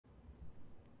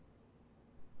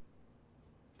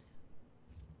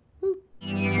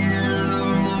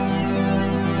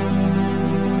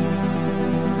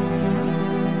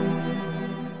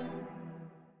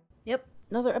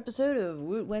Another episode of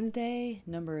Woot Wednesday,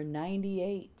 number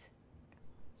 98.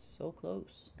 So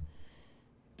close.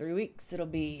 3 weeks, it'll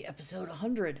be episode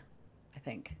 100, I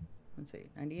think. Let's see,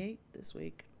 98 this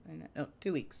week. No,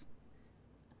 2 weeks.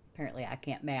 Apparently I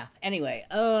can't math. Anyway,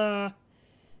 let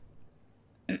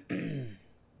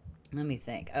me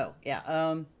think. Oh,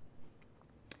 yeah,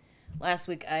 last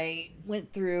week I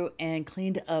went through and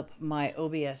cleaned up my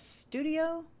OBS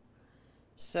studio.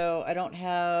 So I don't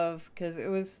have, because it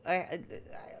was, I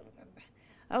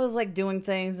was like doing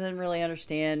things and didn't really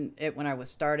understand it when I was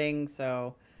starting.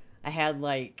 So I had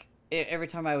like, every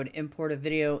time I would import a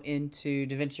video into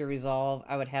DaVinci Resolve,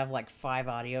 I would have like 5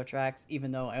 audio tracks,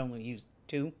 even though I only used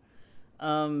 2.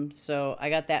 So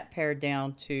I got that pared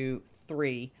down to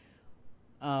 3.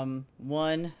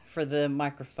 1 for the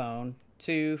microphone,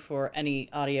 2 for any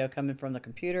audio coming from the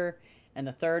computer, and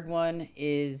the third one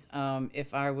is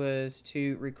if I was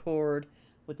to record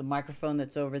with the microphone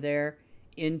that's over there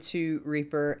into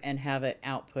Reaper and have it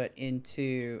output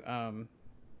into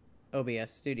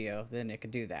OBS Studio, then it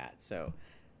could do that. So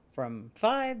from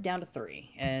 5 down to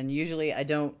 3. And usually I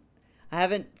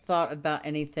haven't thought about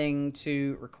anything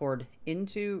to record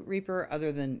into Reaper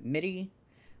other than MIDI,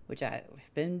 which I've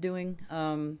been doing.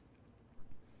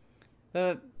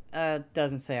 But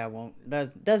doesn't say I won't.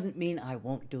 Doesn't mean I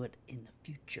won't do it in the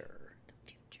future. The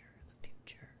future.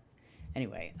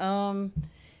 Anyway,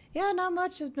 yeah, not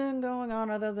much has been going on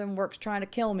other than work's trying to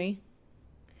kill me.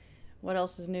 What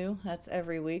else is new? That's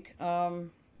every week.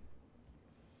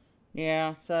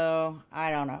 Yeah, so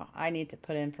I don't know. I need to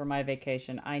put in for my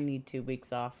vacation. I need 2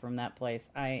 weeks off from that place.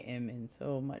 I am in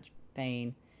so much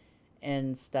pain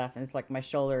and stuff, and it's like my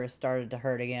shoulder has started to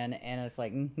hurt again, and it's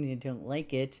like, you don't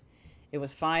like it. It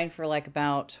was fine for like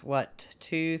about, what,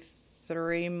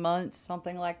 2-3 months,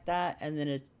 something like that. And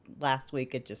then last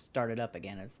week it just started up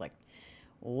again. It's like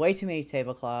way too many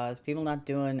tablecloths, people not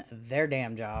doing their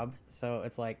damn job. So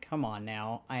it's like, come on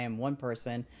now. I am one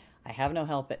person. I have no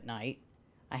help at night.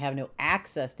 I have no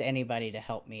access to anybody to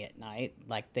help me at night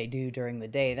like they do during the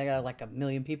day. They got like 1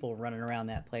 million people running around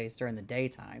that place during the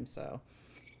daytime. So,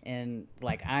 and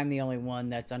like I'm the only one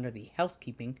that's under the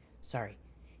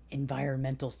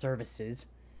environmental services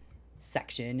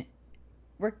section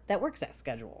that works that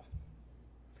schedule.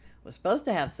 Was supposed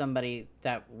to have somebody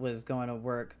that was going to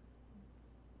work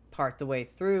part the way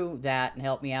through that and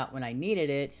help me out when I needed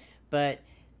it, but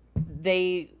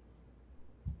they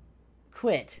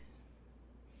quit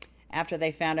after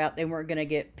they found out they weren't going to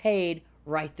get paid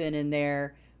right then and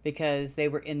there because they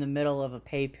were in the middle of a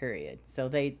pay period. So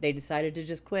they decided to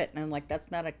just quit, and I'm like, that's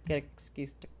not a good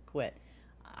excuse to quit.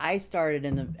 I started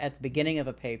at the beginning of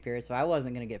a pay period, so I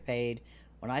wasn't going to get paid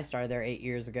when I started there 8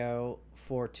 years ago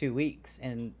for 2 weeks,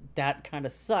 and that kind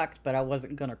of sucked, but I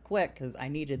wasn't going to quit because I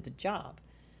needed the job.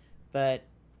 But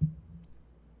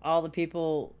all the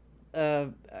people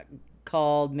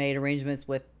called, made arrangements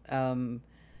with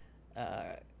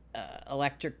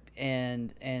electric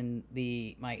and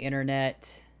my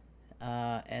internet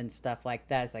and stuff like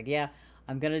that. It's like, yeah,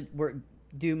 I'm going to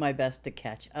do my best to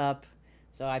catch up.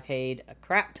 So I paid a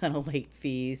crap ton of late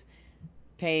fees,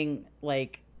 paying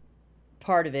like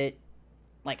part of it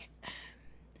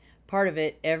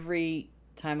every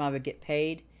time I would get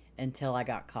paid until I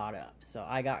got caught up. So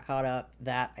I got caught up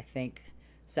that, I think,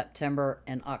 September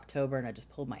and October, and I just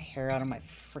pulled my hair out of my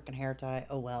freaking hair tie.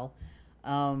 Oh well.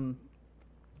 And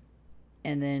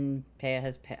then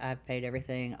I've paid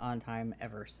everything on time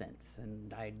ever since,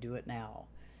 and I do it now.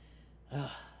 Ugh.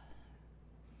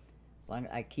 As long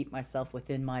as I keep myself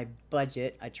within my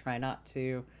budget, I try not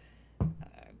to.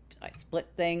 I split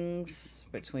things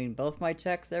between both my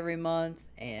checks every month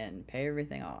and pay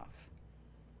everything off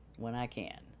when I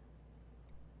can.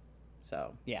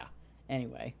 So, yeah.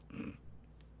 Anyway.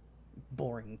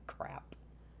 Boring crap.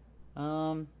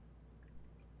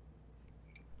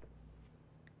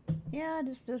 Yeah,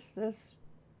 just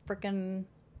freaking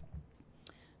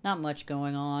not much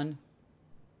going on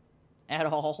at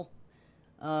all.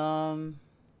 Yeah,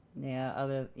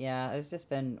 it's just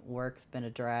been work. It's been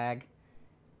a drag.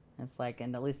 It's like,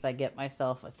 and at least I get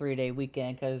myself a 3-day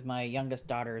weekend because my youngest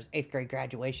daughter's 8th grade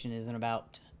graduation is in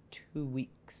about 2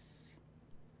 weeks.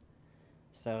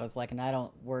 So it's like, and I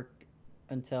don't work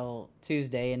until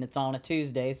Tuesday, and it's on a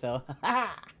Tuesday, so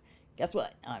guess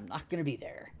what? I'm not going to be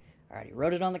there. I already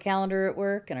wrote it on the calendar at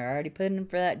work, and I already put in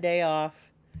for that day off.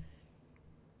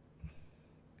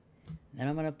 Then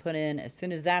I'm going to put in, as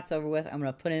soon as that's over with, I'm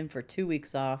going to put in for 2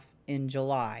 weeks off in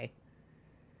July.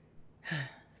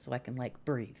 So I can, like,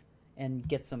 breathe and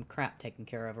get some crap taken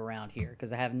care of around here.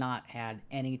 Because I have not had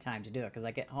any time to do it. Because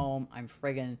I get home, I'm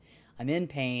in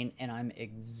pain, and I'm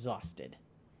exhausted.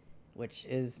 which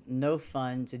is no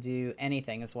fun to do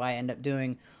anything. That's why I end up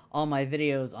doing all my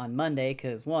videos on Monday,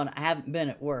 because one, I haven't been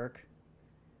at work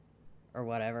or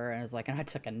whatever, and it's like, and I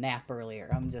took a nap earlier.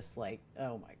 I'm just like,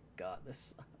 oh my god,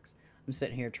 this sucks. I'm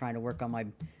sitting here trying to work on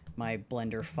my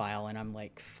Blender file, and I'm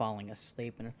like falling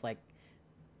asleep, and it's like,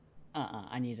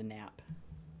 I need a nap.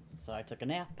 So I took a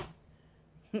nap.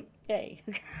 Yay.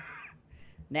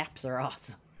 Naps are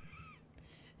awesome.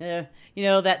 You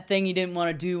know, that thing you didn't want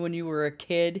to do when you were a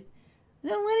kid? I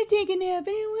don't want to take a nap.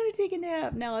 I don't want to take a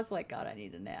nap. Now it's like, God, I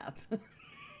need a nap.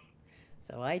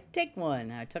 So I take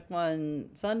one. I took one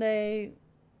Sunday,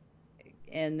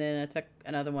 and then I took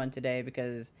another one today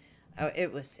because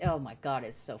it was, oh my God,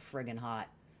 it's so friggin' hot.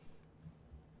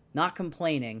 Not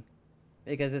complaining,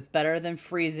 because it's better than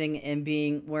freezing and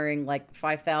wearing like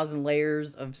 5,000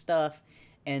 layers of stuff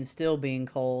and still being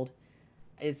cold.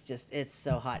 It's just, it's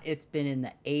so hot. It's been in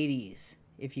the 80s,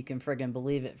 if you can friggin'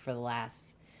 believe it, for the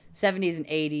last 70s and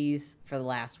 80s for the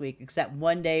last week, except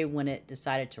one day when it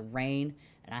decided to rain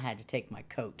and I had to take my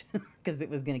coat because it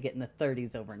was going to get in the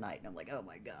 30s overnight. And I'm like, oh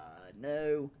my God,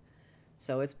 no.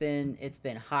 So it's been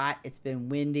hot. It's been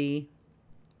windy.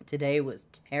 Today was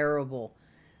terrible.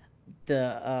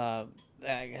 I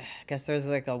guess there's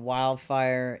like a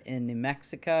wildfire in New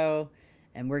Mexico,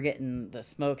 and we're getting the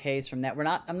smoke haze from that.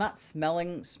 I'm not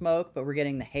smelling smoke, but we're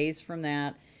getting the haze from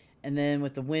that. And then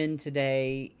with the wind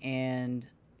today, and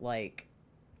like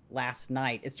last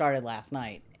night, it started last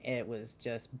night, it was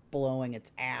just blowing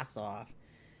its ass off.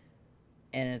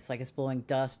 And it's like it's blowing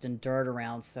dust and dirt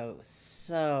around, so it was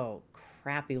so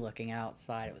crappy looking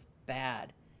outside. It was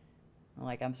bad.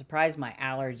 Like, I'm surprised my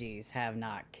allergies have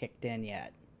not kicked in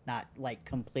yet. Not like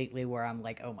completely where I'm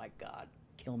like, oh my God,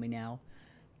 kill me now.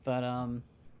 But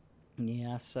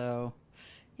yeah, so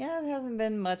yeah, there hasn't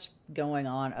been much going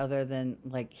on other than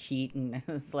like heat, and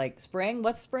it's like, spring?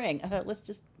 What's spring? Let's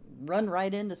just run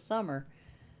right into summer.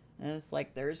 And it's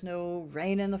like, there's no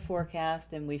rain in the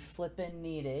forecast, and we flippin'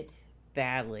 need it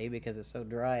badly because it's so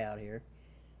dry out here.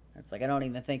 It's like, I don't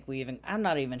even think I'm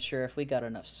not even sure if we got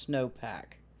enough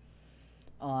snowpack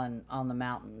on the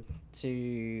mountain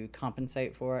to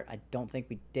compensate for it. I don't think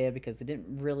we did, because we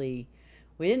didn't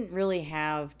really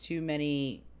have too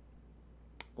many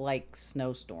like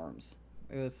snowstorms.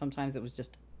 Sometimes it was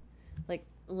just like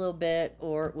a little bit,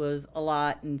 or it was a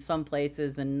lot in some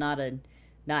places and not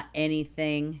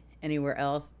anything anywhere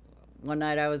else. One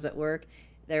night I was at work,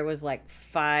 there was like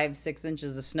 5-6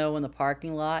 inches of snow in the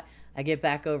parking lot. I get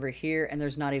back over here and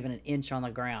there's not even an inch on the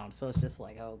ground. So it's just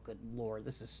like, oh good Lord,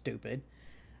 this is stupid.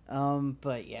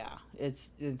 But yeah,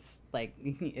 it's like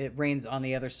it rains on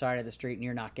the other side of the street and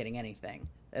you're not getting anything.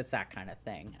 It's that kind of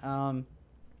thing.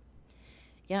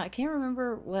 Yeah, I can't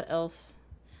remember what else.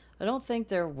 I don't think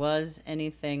there was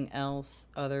anything else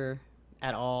other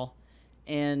at all.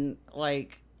 And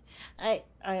like,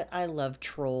 I love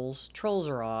trolls. Trolls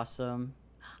are awesome.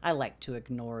 I like to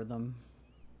ignore them.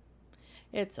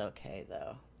 It's okay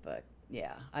though. But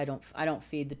yeah, I don't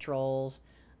feed the trolls.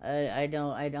 I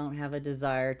don't have a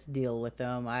desire to deal with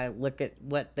them. I look at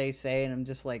what they say and I'm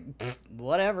just like,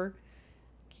 whatever.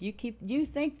 You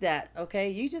think that, okay?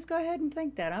 You just go ahead and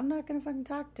think that. I'm not gonna fucking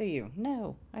talk to you.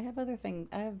 No, I have other things.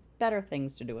 I have better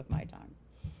things to do with my time,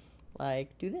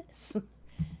 like do this.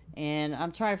 And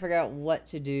I'm trying to figure out what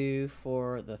to do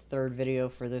for the third video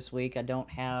for this week. I'm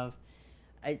trying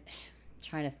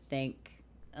to think.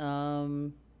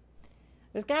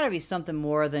 There's got to be something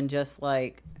more than just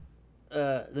like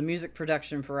the music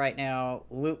production for right now,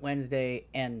 Woot Wednesday,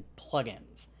 and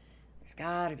plugins. There's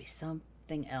got to be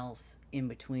something else in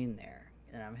between there,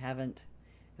 and I haven't,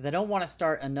 because I don't want to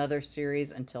start another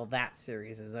series until that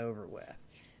series is over with,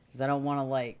 because I don't want to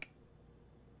like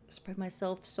spread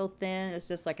myself so thin. It's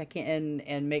just like I can't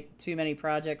and make too many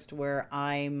projects to where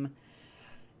I'm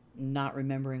not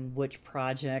remembering which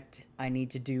project I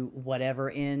need to do whatever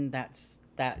in.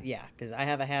 Yeah, because I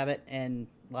have a habit, and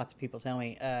lots of people tell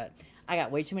me I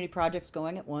got way too many projects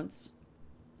going at once.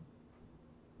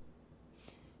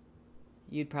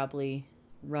 You'd probably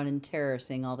run in terror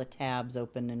seeing all the tabs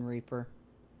open in Reaper.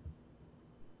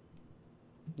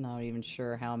 Not even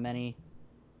sure how many.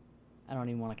 I don't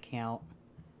even want to count.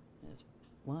 There's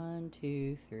 1,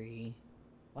 2, 3.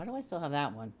 Why do I still have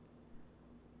that one?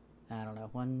 I don't know.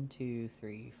 1, 2,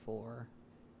 3, 4,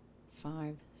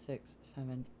 5, 6,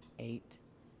 7, 8,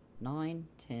 9,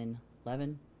 10,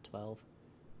 11, 12,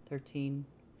 13,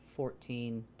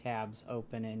 14 tabs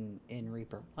open in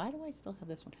Reaper. Why do I still have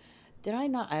this one? Did I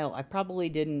not? I probably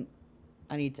didn't.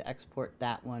 I need to export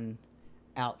that one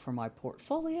out for my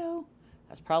portfolio.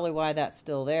 That's probably why that's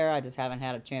still there. I just haven't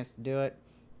had a chance to do it,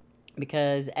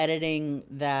 because editing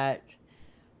that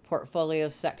portfolio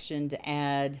section to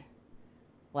add,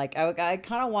 like, I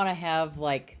kind of want to have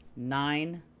like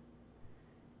 9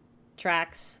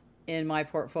 tracks in my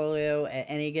portfolio at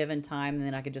any given time, and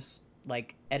then I could just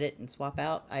like edit and swap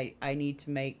out. I need to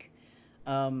make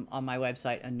on my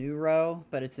website a new row,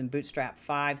 but it's in Bootstrap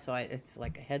 5, so it's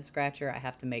like a head scratcher. I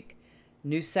have to make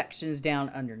new sections down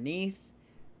underneath,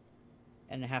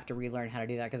 and I have to relearn how to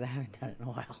do that because I haven't done it in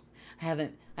a while. I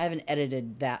haven't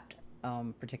edited that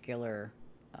particular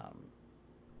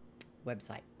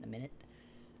website in a minute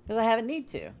because I haven't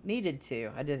needed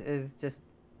to.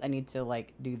 I need to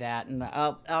like do that, and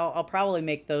I'll probably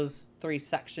make those 3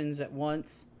 sections at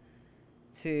once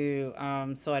to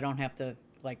so I don't have to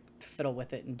like fiddle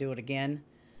with it and do it again.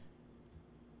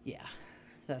 Yeah,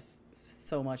 that's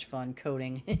so much fun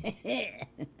coding.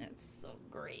 It's so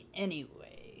great.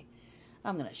 Anyway,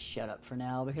 I'm gonna shut up for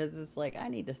now because it's like I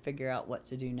need to figure out what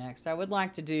to do next. I would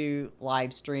like to do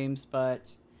live streams,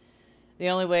 but the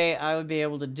only way I would be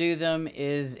able to do them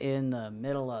is in the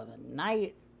middle of the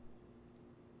night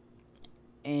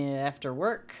and after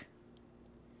work.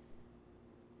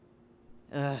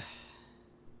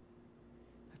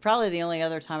 Probably the only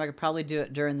other time I could probably do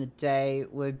it during the day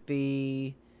would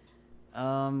be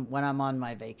when I'm on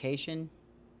my vacation.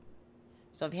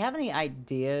 So if you have any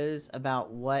ideas about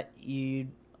what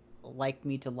you'd like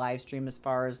me to live stream as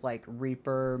far as like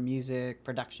Reaper, music,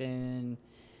 production,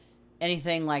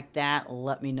 anything like that,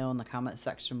 let me know in the comment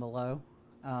section below.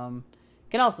 You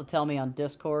can also tell me on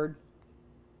Discord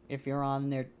if you're on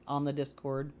there on the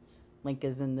Discord. Link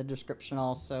is in the description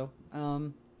also.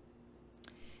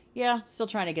 Yeah, still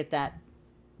trying to get that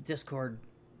Discord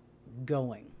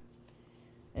going.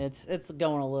 It's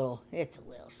going a little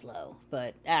slow,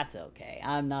 but that's okay.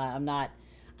 I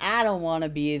don't want to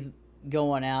be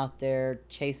going out there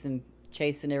chasing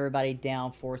everybody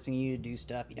down, forcing you to do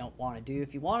stuff you don't want to do.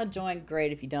 If you want to join,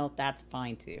 great. If you don't, that's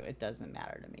fine too. It doesn't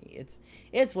matter to me.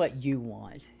 It's what you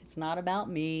want. It's not about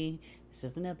me. This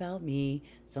isn't about me.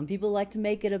 Some people like to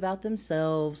make it about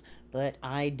themselves, but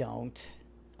I don't.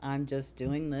 I'm just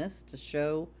doing this to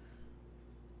show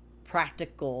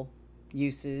practical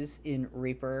uses in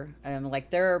Reaper.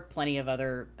 Like there are plenty of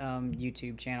other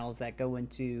YouTube channels that go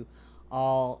into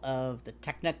all of the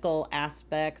technical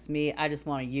aspects. I just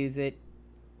want to use it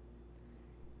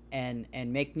and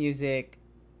make music,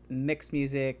 mix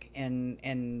music,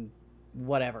 and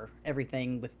whatever,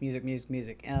 everything with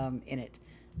music in it.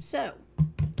 So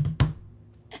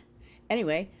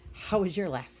anyway, how was your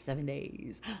last 7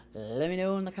 days? Let me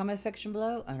know in the comment section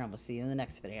below, and I will see you in the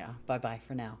next video. Bye bye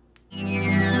for now.